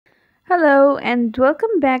Hello and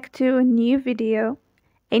welcome back to a new video.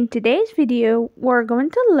 In today's video, we're going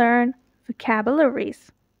to learn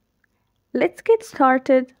vocabularies. Let's get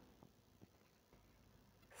started.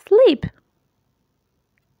 Sleep,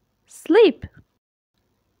 sleep.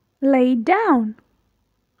 Lay down,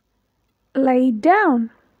 lay down.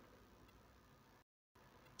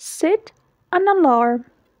 Set an alarm,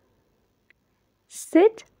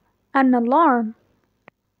 set an alarm.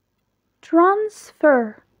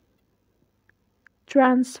 Transfer,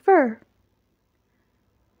 transfer.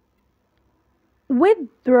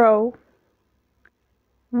 Withdraw,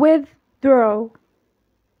 withdraw.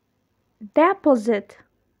 Deposit,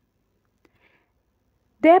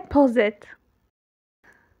 deposit.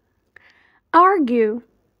 Argue,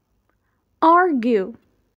 argue.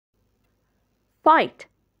 Fight,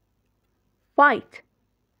 fight.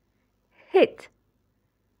 Hit,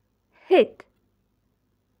 hit.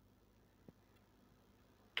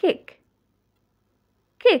 Kick,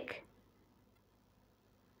 kick.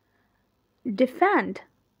 Defend,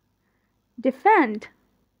 defend.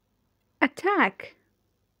 Attack,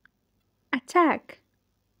 attack.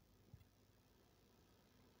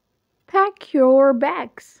 Pack your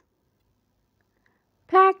bags,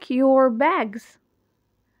 pack your bags.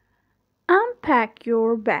 Unpack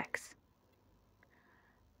your bags,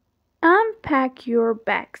 unpack your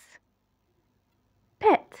bags.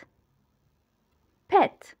 Pet,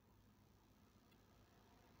 pet.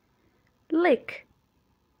 Lick,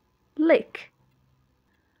 lick.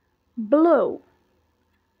 Blow,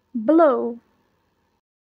 blow.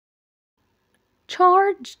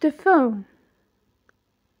 Charge the phone,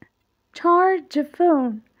 charge the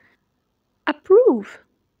phone. Approve,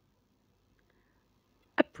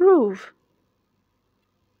 approve.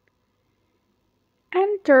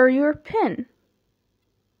 Enter your PIN,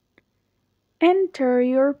 enter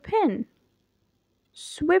your PIN.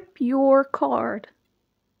 Swipe your card,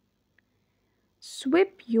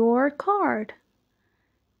 swipe your card.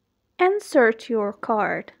 Insert your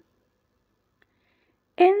card,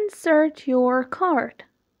 insert your card.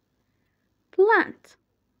 Plant,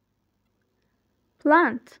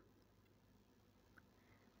 plant.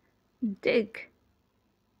 Dig,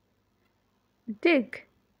 dig.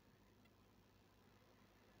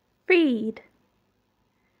 Feed,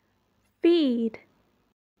 feed.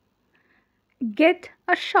 Get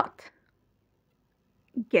a shot,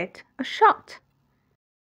 get a shot.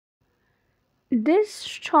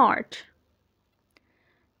 Discharge,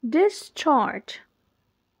 discharge.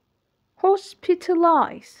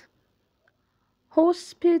 Hospitalize,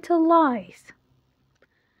 hospitalize.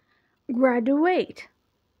 Graduate,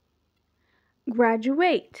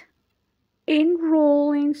 graduate.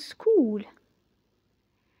 Enroll in school,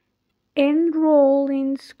 enroll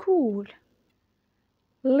in school.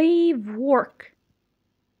 Leave work,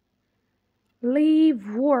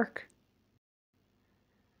 leave work.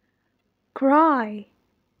 Cry,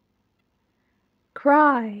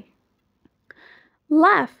 cry.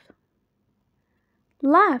 Laugh,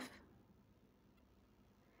 laugh.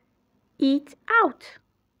 Eat out,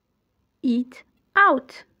 eat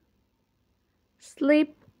out.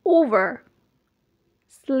 Sleep over,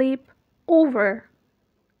 sleep over.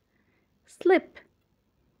 Slip,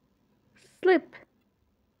 slip.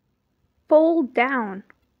 Fall down,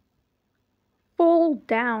 fall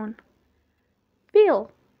down.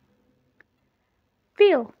 Fill,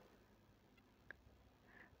 fill.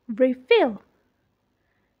 Refill,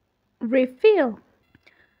 refill.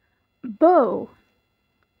 Bow,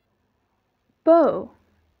 bow.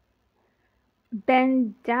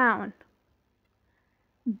 Bend down,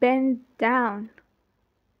 bend down.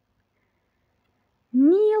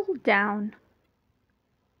 Kneel down,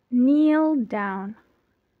 kneel down.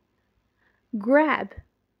 Grab,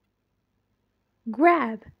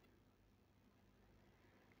 grab.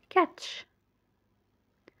 Catch,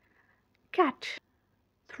 catch.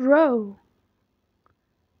 Throw,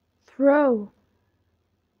 throw.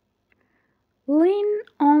 Lean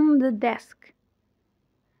on the desk,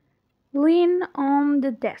 lean on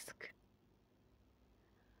the desk.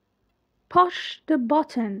 Push the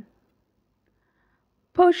button,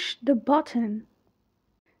 push the button.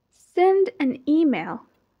 Send an email,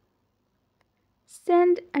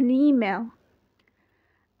 send an email.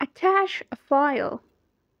 Attach a file,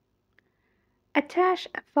 attach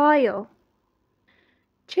a file.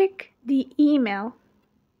 Check the email,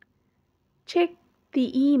 check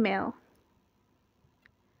the email.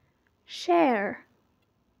 Share,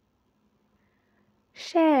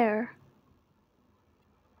 share.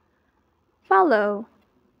 Follow,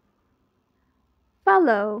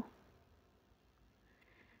 follow.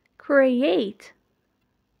 Create,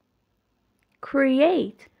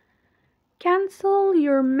 create. Cancel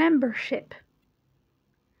your membership.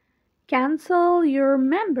 Cancel your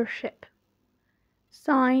membership.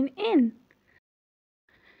 Sign in.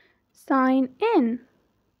 Sign in.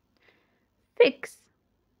 Fix.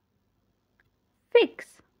 Fix.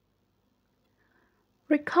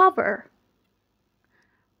 Recover.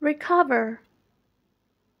 Recover.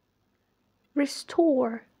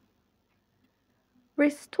 Restore.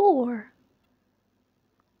 Restore.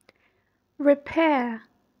 Repair.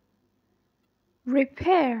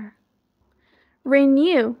 Repair.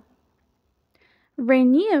 Renew.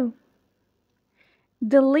 Renew.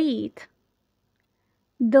 Delete.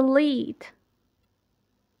 Delete.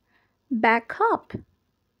 Back up.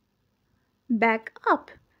 Back up.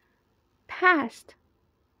 Past.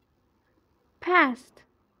 Past.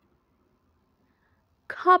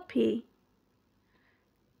 Copy.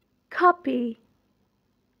 Copy.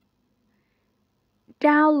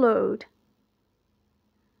 Download.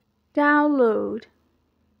 Download.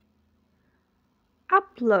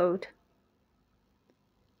 Upload.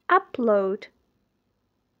 Upload.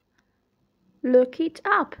 Look it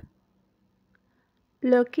up.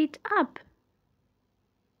 Look it up.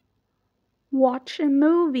 Watch a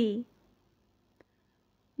movie.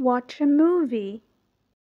 Watch a movie.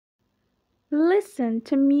 Listen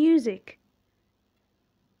to music.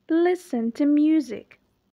 Listen to music.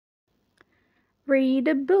 Read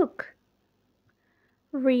a book.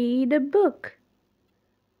 Read a book.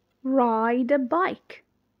 Ride a bike.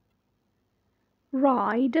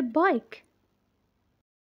 Ride a bike.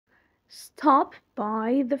 Stop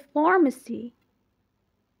by the pharmacy.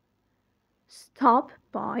 Stop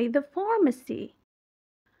by the pharmacy.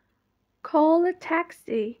 Call a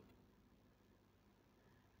taxi.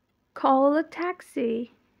 Call a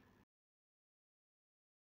taxi.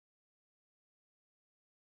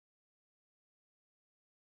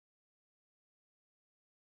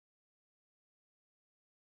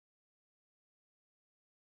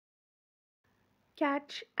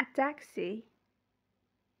 Catch a taxi.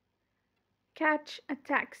 Catch a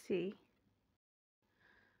taxi.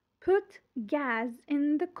 Put gas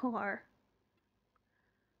in the car.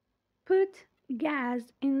 Put gas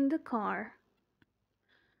in the car.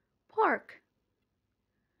 Park.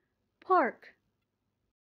 Park.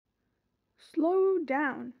 Slow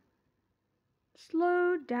down.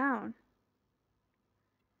 Slow down.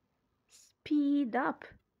 Speed up.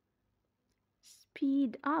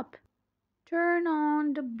 Speed up. Turn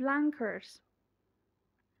on the blinkers.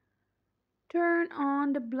 Turn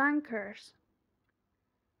on the blinkers.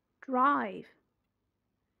 Drive.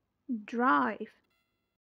 Drive.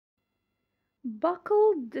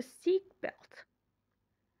 Buckle the seatbelt.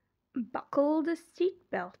 Buckle the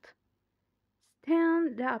seatbelt.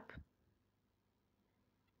 Stand up.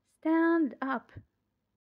 Stand up.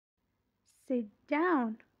 Sit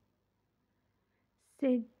down.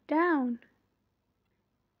 Sit down.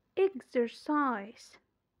 Exercise.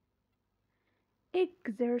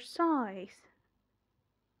 Exercise.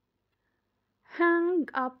 Hang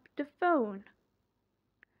up the phone.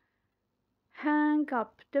 Hang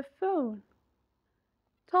up the phone.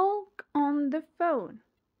 Talk on the phone.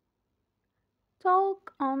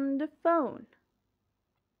 Talk on the phone.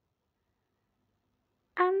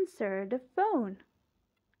 Answer the phone.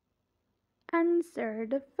 Answer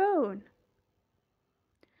the phone.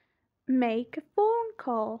 Make a phone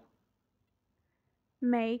call.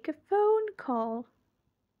 Make a phone call.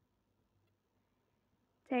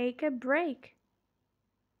 Take a break.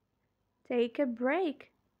 Take a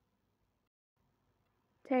break.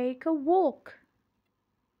 Take a walk.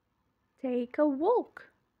 Take a walk.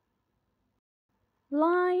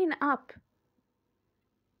 Line up.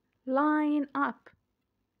 Line up.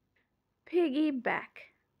 Piggyback.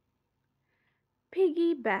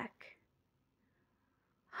 Piggyback.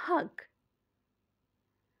 Hug.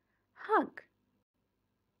 Hug.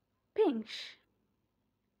 Pinch.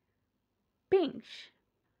 Pinch.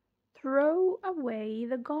 Throw away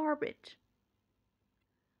the garbage.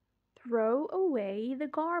 Throw away the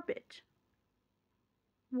garbage.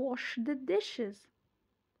 Wash the dishes.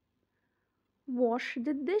 Wash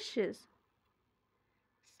the dishes.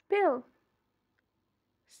 Spill.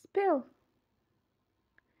 Spill.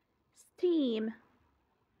 Steam.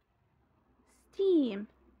 Steam.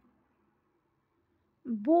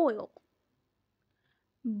 Boil.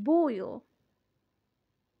 Boil.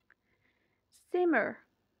 Simmer.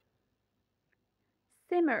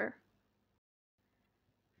 Simmer.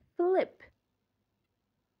 Flip.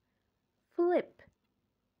 Flip.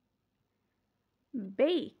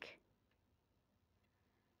 Bake.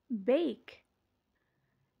 Bake.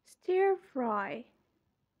 Stir fry.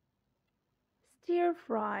 Stir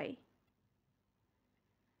fry.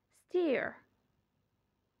 steer,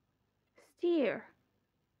 steer.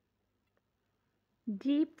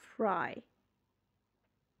 Deep fry,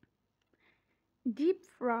 deep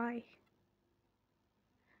fry.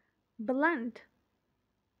 Blend,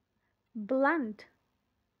 blend.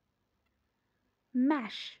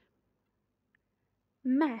 Mash,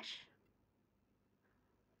 mash.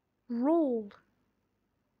 Roll,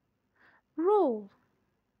 roll.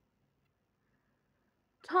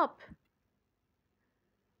 Top,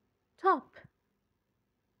 top.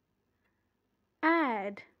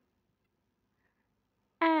 Add,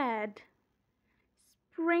 add.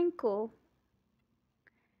 Sprinkle,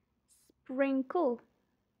 sprinkle.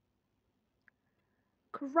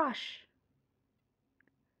 Crush,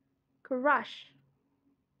 crush.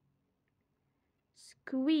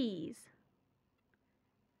 Squeeze,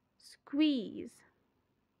 squeeze.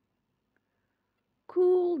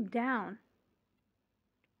 Cool down,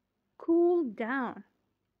 cool down.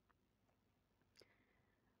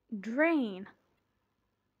 Drain,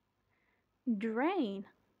 drain.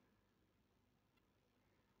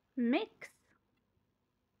 Mix,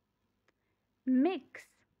 mix.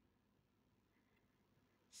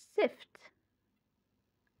 Sift,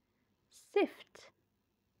 sift.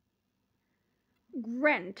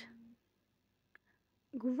 Grind,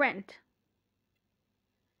 grind.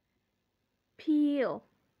 Peel,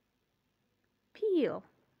 peel.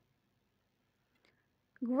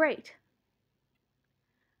 Grate,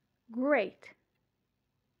 grate.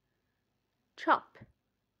 Chop,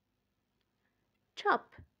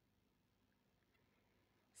 chop.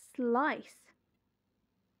 Slice,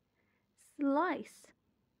 slice.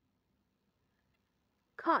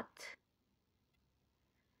 Cut,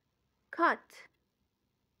 cut.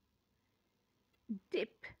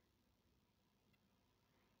 Dip,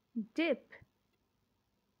 dip.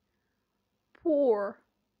 Pour,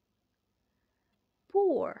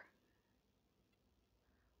 pour.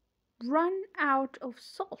 Run out of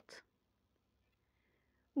salt,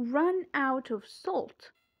 run out of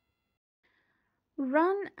salt.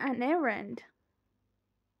 Run an errand,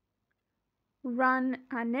 run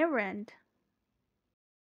an errand.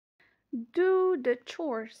 Do the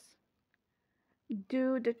chores,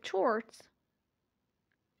 do the chores.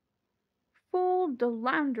 Fold the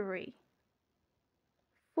laundry,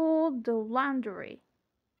 fold the laundry.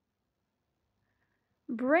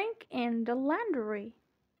 Bring in the laundry,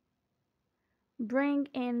 bring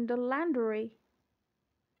in the laundry.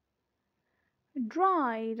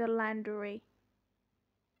 Dry the laundry,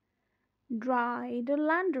 dry the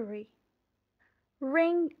laundry.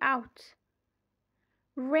 Wring out,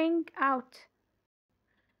 wring out.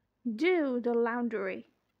 Do the laundry,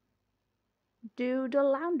 do the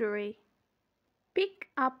laundry. Pick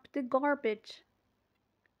up the garbage,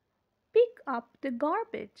 pick up the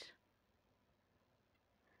garbage.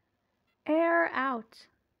 Air out,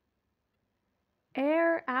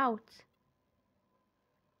 air out.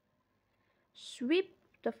 Sweep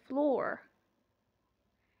the floor,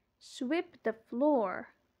 sweep the floor.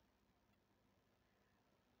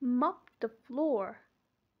 Mop the floor,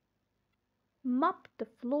 mop the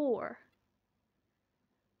floor.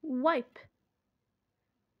 Wipe,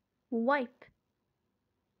 wipe.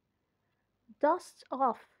 Dust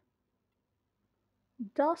off,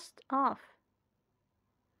 dust off.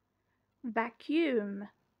 Vacuum,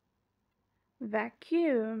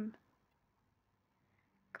 vacuum.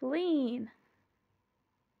 Clean,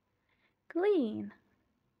 clean.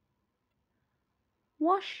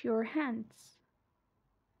 Wash your hands,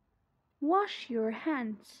 wash your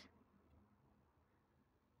hands.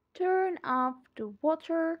 Turn off the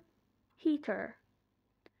water heater,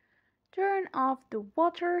 turn off the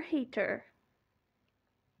water heater.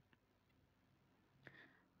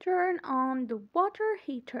 Turn on the water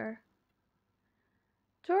heater,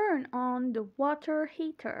 turn on the water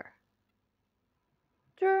heater.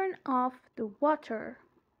 Turn off the water,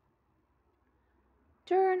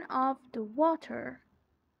 turn off the water.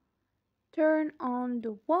 Turn on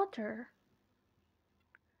the water,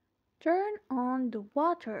 turn on the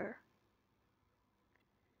water.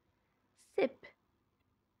 Sip,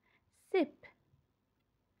 sip.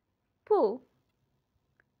 Pull,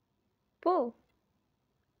 pull.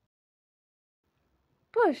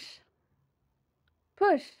 Push,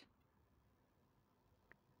 push.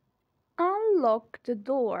 Unlock the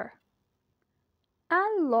door,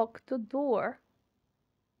 unlock the door.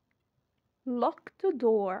 Lock the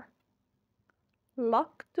door,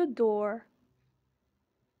 lock the door.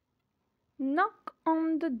 Knock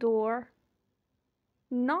on the door,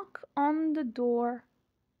 knock on the door.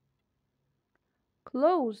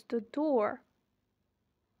 Close the door,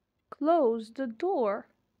 close the door.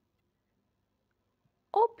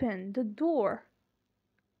 Open the door.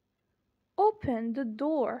 Open the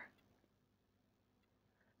door.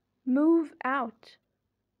 Move out.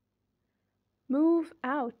 Move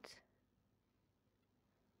out.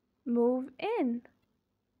 Move in.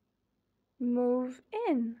 Move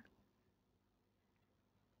in.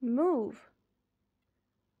 Move.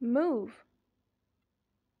 Move.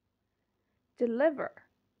 Deliver.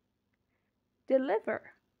 Deliver.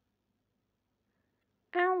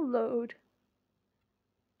 Unload.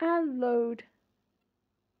 Unload.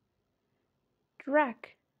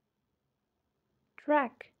 Drag.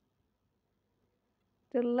 Drag.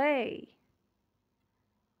 Delay.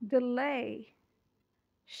 Delay.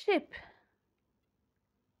 Ship.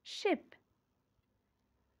 Ship.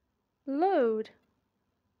 Load.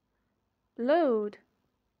 Load.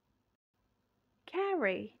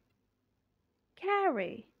 Carry.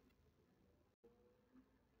 Carry.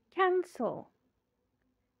 Cancel.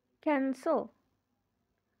 Cancel.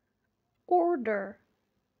 Order.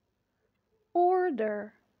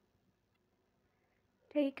 Order.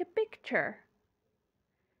 Take a picture.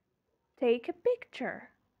 Take a picture.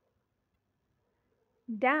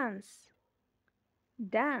 Dance.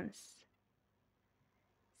 Dance.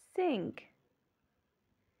 Sing.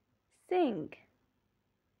 Sing.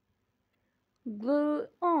 Glue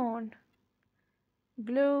on.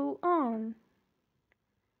 Glue on.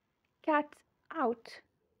 Cut out.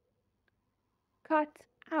 Cut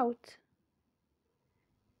out.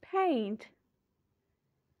 Paint.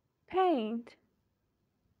 Paint.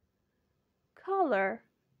 Color.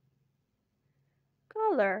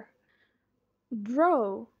 Color.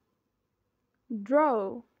 Draw.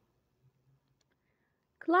 Draw.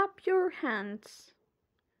 Clap your hands.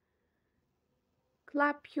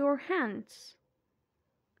 Clap your hands.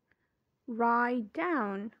 Write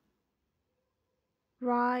down.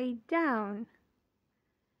 Write down.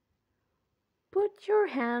 Put your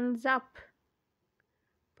hands up.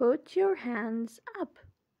 Put your hands up.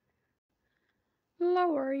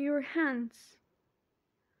 Lower your hands.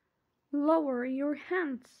 Lower your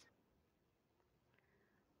hands.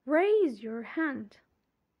 Raise your hand.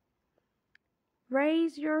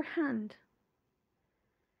 Raise your hand.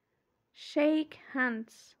 Shake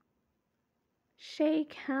hands.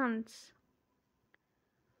 Shake hands.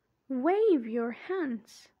 Wave your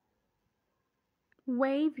hands.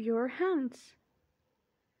 Wave your hands.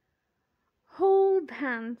 Hold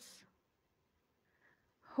hands.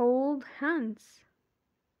 Hold hands.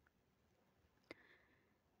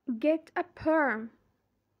 Get a perm.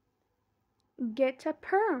 Get a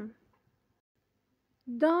perm.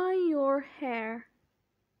 Dye your hair.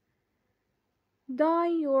 Dye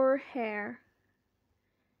your hair.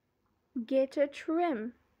 Get a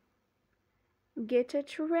trim. Get a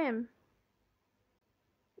trim.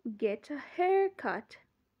 Get a haircut.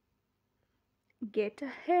 Get a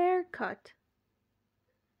haircut.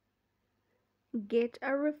 Get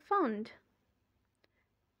a refund.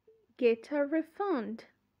 Get a refund.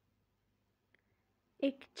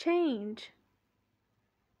 Exchange.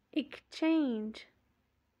 Exchange.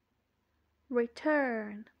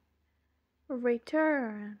 Return.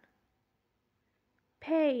 Return.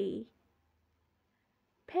 Pay.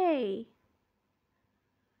 Pay.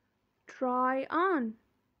 Try on.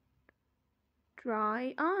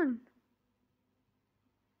 Try on.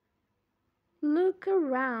 Look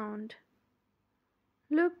around.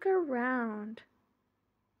 Look around.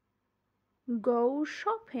 Go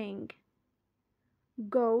shopping.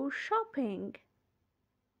 Go shopping.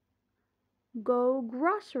 Go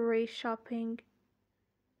grocery shopping.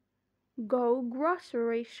 Go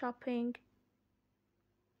grocery shopping.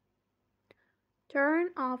 Turn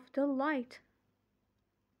off the light.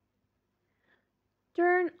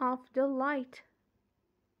 Turn off the light.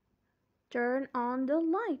 Turn on the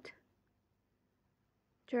light.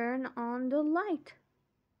 Turn on the light.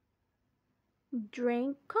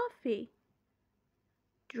 Drink coffee.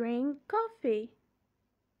 Drink coffee.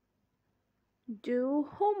 Do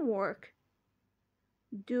homework.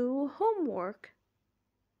 Do homework.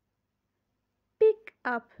 Pick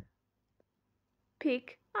up.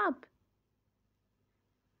 Pick up.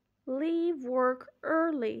 Leave work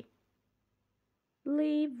early.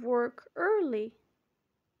 Leave work early.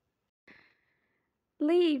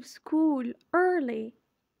 Leave school early.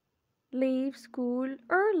 Leave school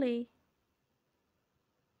early.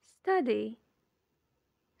 Study.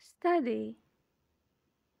 Study.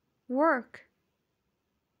 Work.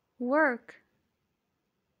 Work.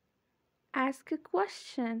 Ask a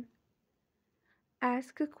question.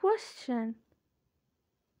 Ask a question.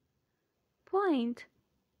 Point.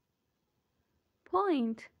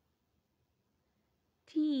 Point.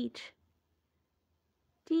 Teach.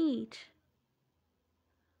 Teach.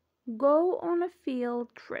 Go on a field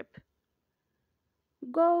trip.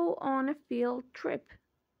 Go on a field trip.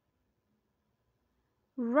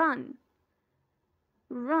 Run.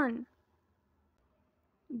 Run.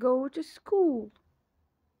 Go to school.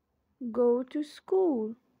 Go to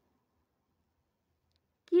school.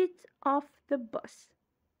 Get off the bus.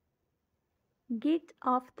 Get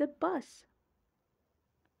off the bus.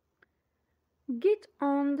 Get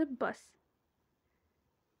on the bus.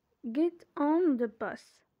 Get on the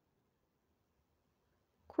bus.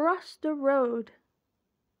 Cross the road.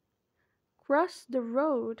 Cross the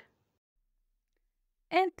road.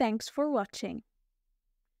 And thanks for watching.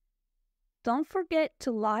 Don't forget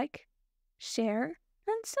to like, share,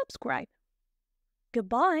 and subscribe.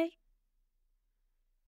 Goodbye.